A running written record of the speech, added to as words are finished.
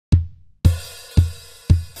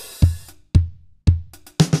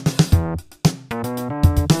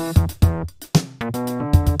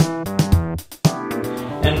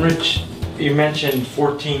And Rich, you mentioned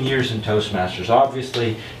 14 years in Toastmasters.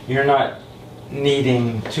 Obviously, you're not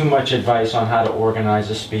needing too much advice on how to organize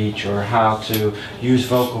a speech or how to use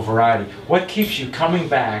vocal variety. What keeps you coming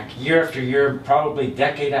back year after year, probably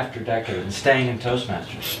decade after decade, and staying in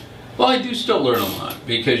Toastmasters? Well, I do still learn a lot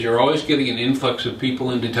because you're always getting an influx of people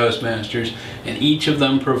into Toastmasters, and each of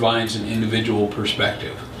them provides an individual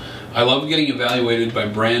perspective. I love getting evaluated by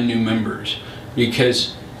brand new members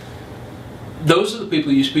because those are the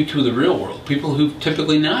people you speak to in the real world, people who've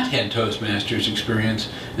typically not had Toastmasters experience,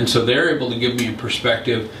 and so they're able to give me a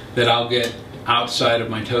perspective that I'll get outside of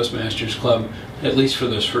my Toastmasters club, at least for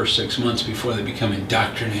those first 6 months before they become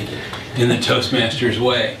indoctrinated in the Toastmasters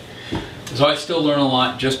way. So I still learn a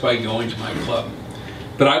lot just by going to my club.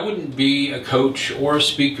 But I wouldn't be a coach or a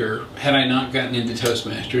speaker had I not gotten into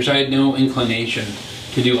Toastmasters. I had no inclination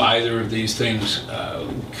to do either of these things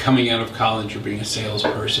coming out of college or being a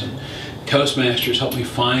salesperson. Toastmasters helped me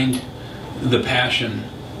find the passion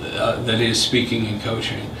that is speaking and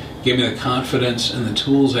coaching, gave me the confidence and the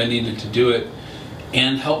tools I needed to do it,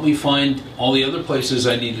 and helped me find all the other places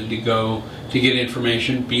I needed to go to get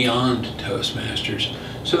information beyond Toastmasters.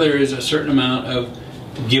 So there is a certain amount of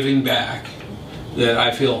giving back that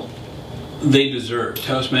I feel they deserve.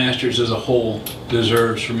 Toastmasters as a whole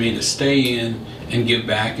deserves for me to stay in and give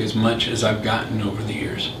back as much as I've gotten over the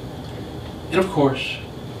years. And of course,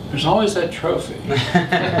 there's always that trophy.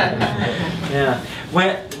 Yeah.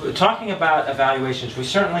 When talking about evaluations, we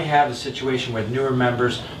certainly have a situation where newer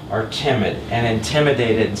members are timid and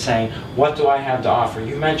intimidated and saying, what do I have to offer?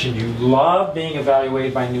 You mentioned you love being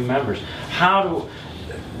evaluated by new members.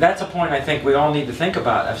 That's a point I think we all need to think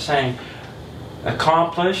about, of saying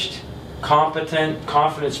accomplished, competent,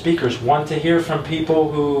 confident speakers want to hear from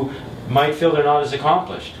people who might feel they're not as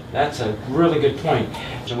accomplished. That's a really good point.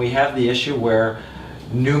 And we have the issue where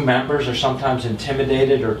new members are sometimes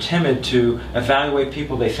intimidated or timid to evaluate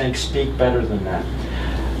people they think speak better than them.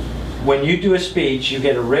 When you do a speech, you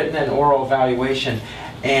get a written and oral evaluation,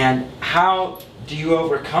 and how do you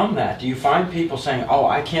overcome that? Do you find people saying, oh,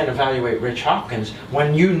 I can't evaluate Rich Hopkins,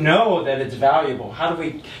 when you know that it's valuable? How do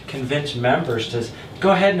we convince members to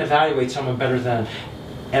go ahead and evaluate someone better than?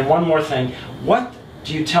 And one more thing, what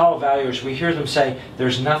do you tell evaluators? We hear them say,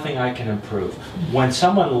 there's nothing I can improve. When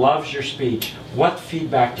someone loves your speech, what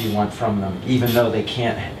feedback do you want from them, even though they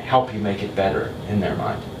can't help you make it better in their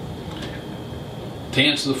mind? To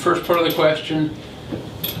answer the first part of the question,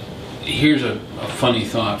 here's a funny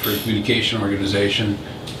thought for a communication organization.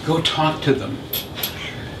 Go talk to them.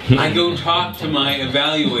 I go talk to my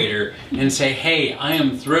evaluator and say, hey, I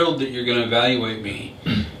am thrilled that you're going to evaluate me.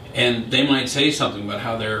 And they might say something about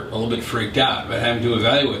how they're a little bit freaked out about having to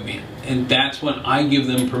evaluate me. And that's when I give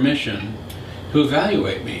them permission to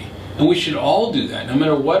evaluate me. And we should all do that, no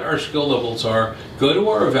matter what our skill levels are. Go to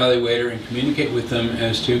our evaluator and communicate with them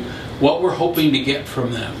as to what we're hoping to get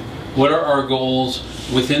from them. What are our goals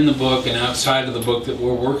within the book and outside of the book that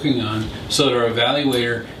we're working on, so that our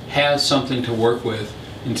evaluator has something to work with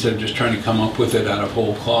instead of just trying to come up with it out of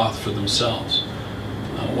whole cloth for themselves.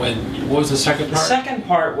 What was the second part? The second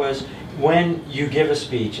part was when you give a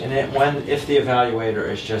speech, and if the evaluator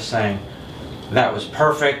is just saying, that was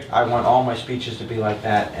perfect, I want all my speeches to be like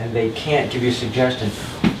that, and they can't give you a suggestion,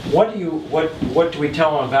 what do we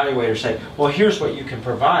tell an evaluator? Say, well, here's what you can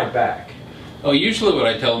provide back. Oh, usually what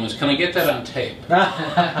I tell them is, can I get that on tape?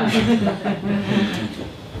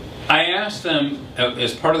 I ask them,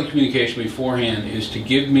 as part of the communication beforehand, is to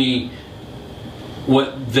give me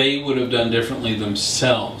what they would have done differently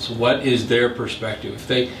themselves. What is their perspective? If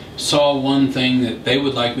they saw one thing that they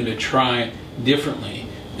would like me to try differently,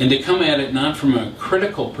 and to come at it not from a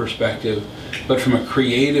critical perspective, but from a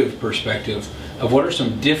creative perspective of what are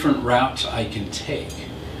some different routes I can take.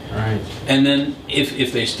 Right. And then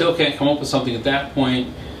if they still can't come up with something at that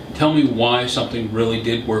point, tell me why something really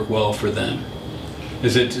did work well for them.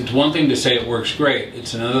 Because it's one thing to say it works great,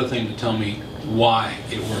 it's another thing to tell me why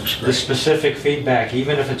it works great. The specific feedback,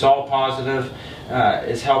 even if it's all positive,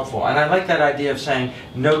 is helpful. And I like that idea of saying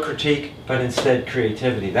no critique, but instead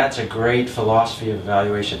creativity. That's a great philosophy of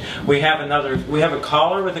evaluation. We have a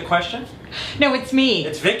caller with a question? No, it's me.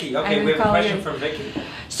 It's Vicky. Okay, we have a question from Vicky.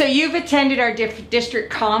 So you've attended our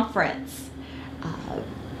district conference,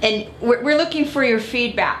 and we're looking for your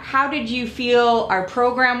feedback. How did you feel our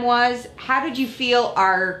program was? How did you feel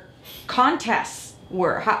our contests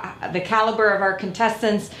the caliber of our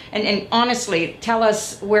contestants, and honestly, tell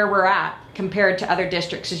us where we're at compared to other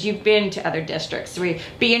districts, because you've been to other districts. We'd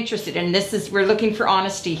be interested, and we're looking for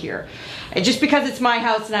honesty here. Just because it's my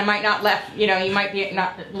house and I might not you might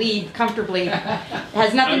not leave comfortably,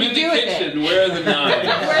 has nothing to do with it. I'm in the kitchen. Where are the knives?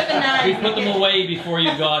 Where are the knives? We put them away before you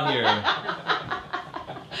got here.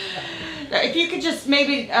 If you could just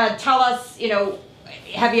maybe tell us,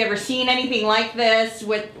 have you ever seen anything like this?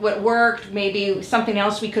 What worked? Maybe something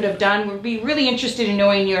else we could have done? We'd be really interested in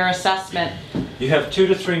knowing your assessment. You have 2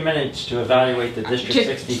 to 3 minutes to evaluate the District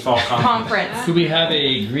 60 Fall Conference. Could we have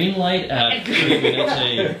a green light at 3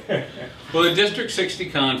 minutes? Well, the District 60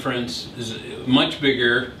 Conference is much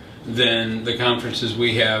bigger than the conferences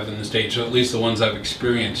we have in the state, so at least the ones I've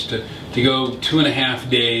experienced. To go 2.5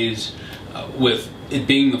 days with it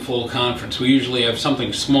being the full conference. We usually have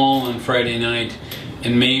something small on Friday night,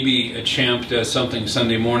 and maybe a champ does something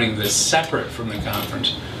Sunday morning that's separate from the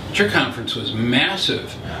conference. But your conference was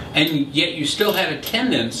massive, and yet you still had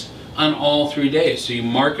attendance on all 3 days. So you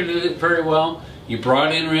marketed it very well. You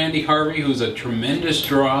brought in Randy Harvey, who's a tremendous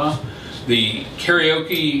draw. The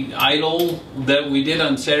karaoke idol that we did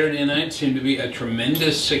on Saturday night seemed to be a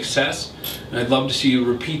tremendous success. And I'd love to see you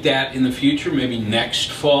repeat that in the future, maybe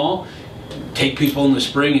next fall. Take people in the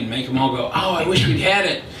spring and make them all go, oh, I wish we'd had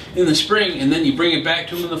it in the spring, and then you bring it back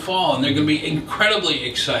to them in the fall, and they're going to be incredibly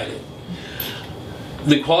excited.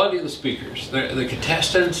 The quality of the speakers, the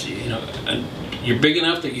contestants, you're big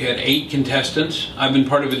enough that you had 8 contestants. I've been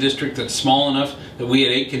part of a district that's small enough that we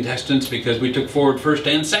had 8 contestants because we took forward first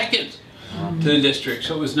and second to the district.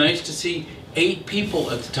 So it was nice to see 8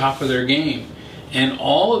 people at the top of their game. And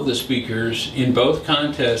all of the speakers in both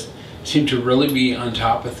contests seem to really be on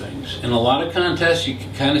top of things. In a lot of contests you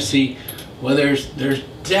can kind of see, well, there's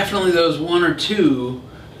definitely those 1 or 2,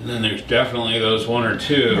 and then there's definitely those 1 or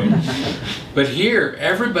 2. But here,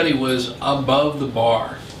 everybody was above the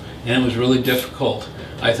bar, and it was really difficult,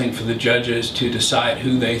 I think, for the judges to decide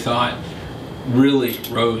who they thought really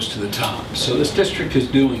rose to the top. So this district is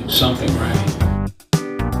doing something right.